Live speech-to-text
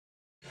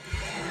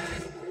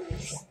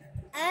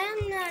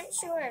I'm not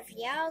sure if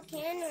y'all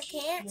can or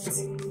can't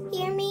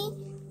hear me,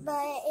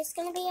 but it's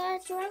gonna be a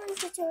drawing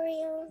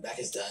tutorial. Back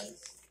is done.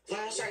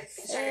 Let's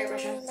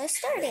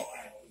start it.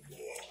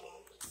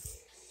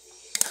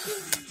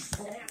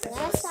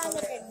 Last time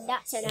it did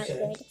not turn out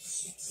good.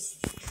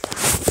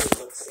 It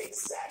looks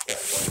exactly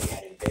like what we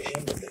had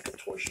envisioned with the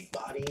contortion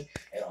body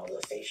and all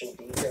the facial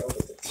details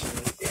with the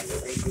teeth and the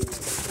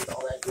wrinkles and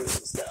all that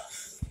gruesome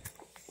stuff.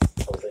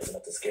 Hopefully it's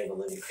enough to scare the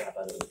living crap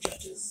out of the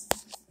judges.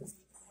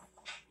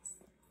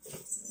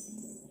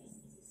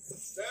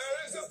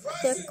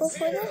 Circle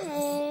for the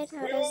head.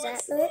 How does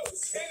that look?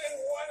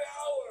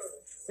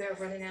 We're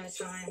running out of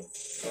time.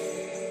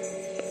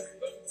 The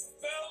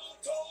bell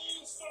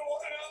tolls for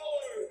 1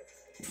 hour.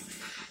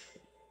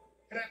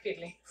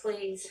 Rapidly,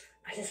 please.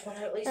 I just want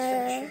to at least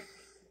finish her.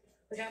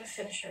 We gotta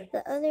finish her.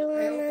 The other one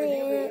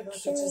I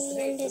actually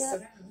ended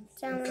up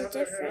down a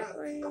different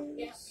one.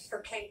 Yeah, her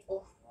cape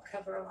will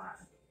cover a lot.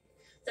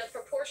 The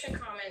proportion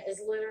comment is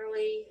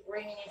literally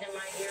ringing in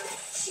my ear.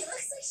 She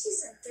looks like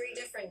she's in 3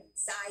 different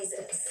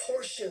sizes.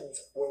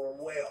 Proportions were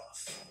way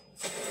off.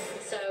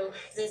 So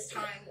this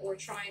time we're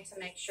trying to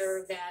make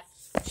sure that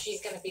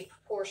she's going to be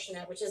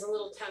proportionate, which is a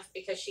little tough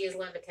because she is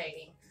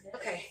levitating.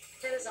 Okay,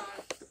 head is on.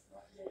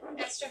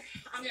 Esther,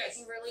 I'm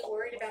getting really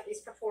worried about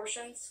these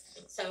proportions.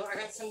 So I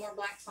got some more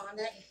black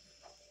fondant.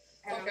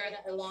 And I'm going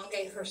to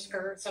elongate her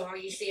skirt so all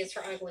you see is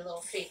her ugly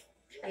little feet.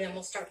 And then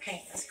we'll start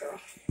painting this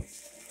girl.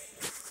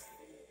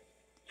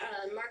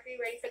 Mark, are you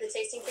ready for the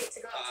tasting cake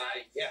to go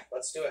outside? Yeah,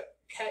 let's do it.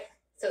 Okay.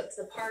 So it's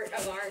the part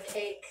of our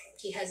cake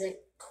he hasn't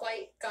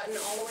quite gotten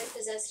all the way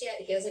possessed yet.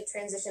 He hasn't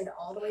transitioned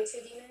all the way to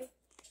a demon.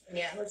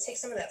 Yeah, let's take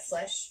some of that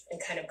flesh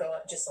and kind of go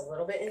up just a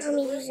little bit into I'm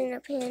the blue. using a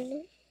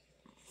pen.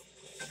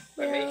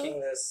 By making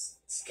this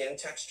skin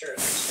texture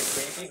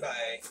extra creepy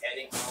by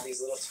adding all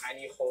these little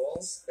tiny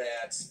holes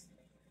that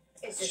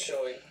It's just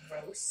showing,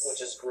 gross.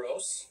 which is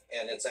gross,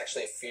 and it's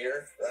actually a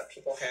fear that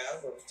people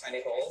have of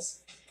tiny holes.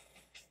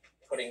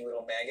 Putting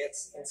little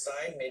maggots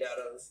inside made out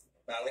of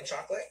modeling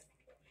chocolate.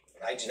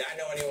 I do not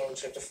know anyone with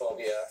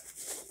tryptophobia.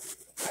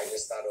 I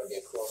just thought it would be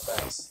a cool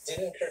effect. It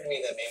didn't occur to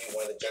me that maybe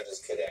one of the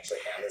judges could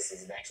actually have this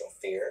as an actual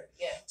fear.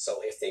 Yeah.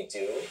 So if they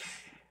do,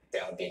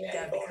 that would be an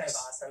added That'd be kind of bonus.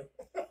 awesome.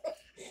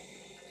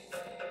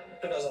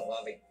 Who doesn't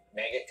love a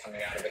maggot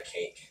coming out of a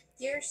cake?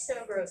 You're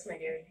so gross, my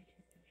dude.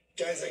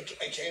 Guys, I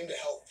came to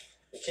help.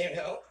 You can't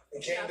help. I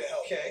came to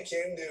help. Okay.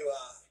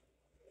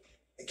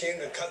 I came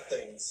to cut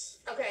things.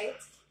 Okay.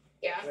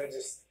 Yeah. And I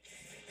just.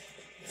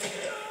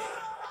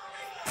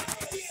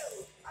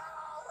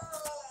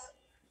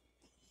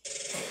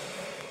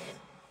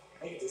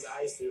 I get these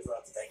eyes through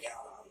without the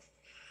gown on.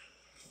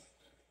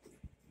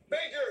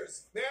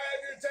 Bakers, may I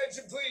have your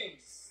attention,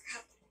 please?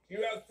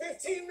 You have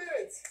 15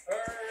 minutes.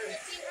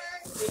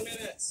 15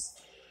 minutes.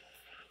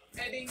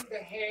 Adding the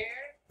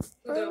hair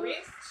to the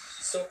wrist.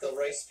 Soak the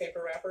rice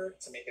paper wrapper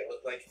to make it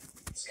look like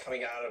it's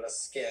coming out of a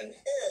skin.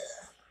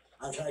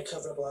 I'm trying to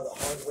cover up a lot of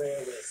the hardware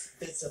with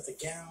bits of the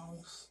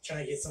gown,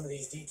 trying to get some of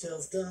these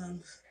details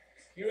done.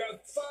 You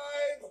have 5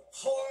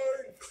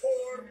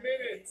 hardcore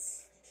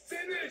minutes.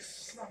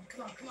 Finish.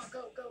 Come on,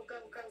 go.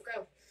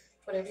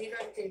 Whatever you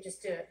gotta do,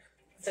 just do it.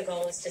 The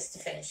goal is just to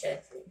finish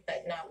it,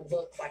 but not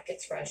look like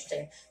it's rushed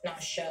and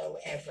not show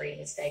every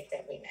mistake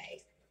that we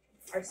made.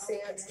 Our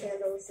seance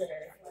candles that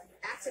are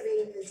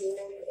activating the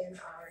demon in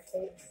our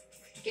cake.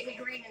 Get me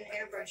green and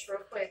airbrush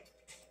real quick.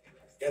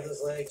 Grab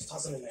those legs,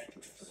 toss them in there.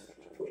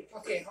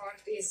 Okay,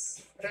 heart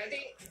is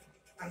ready.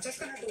 I'm just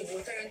gonna do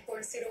water and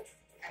corn syrup,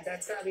 and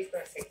that's gonna be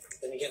perfect.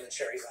 Then you get the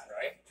cherries on,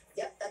 right?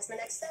 Yep, that's my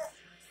next step.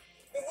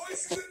 The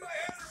voices in my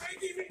head are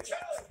making me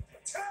count.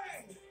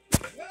 10,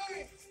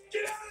 9,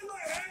 get out of my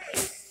head.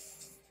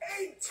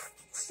 8,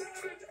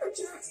 7,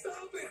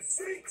 stop it.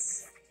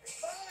 6,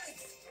 5,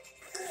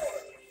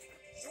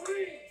 4,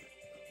 3,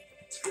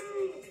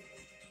 2,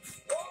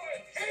 1.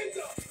 Hands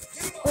up.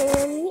 Get 'em up.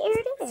 And here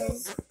it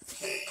is.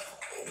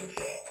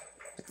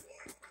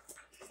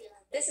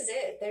 This is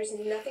it. There's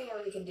nothing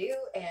more we can do,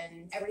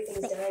 and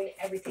everything's done.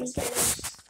 Everything's finished.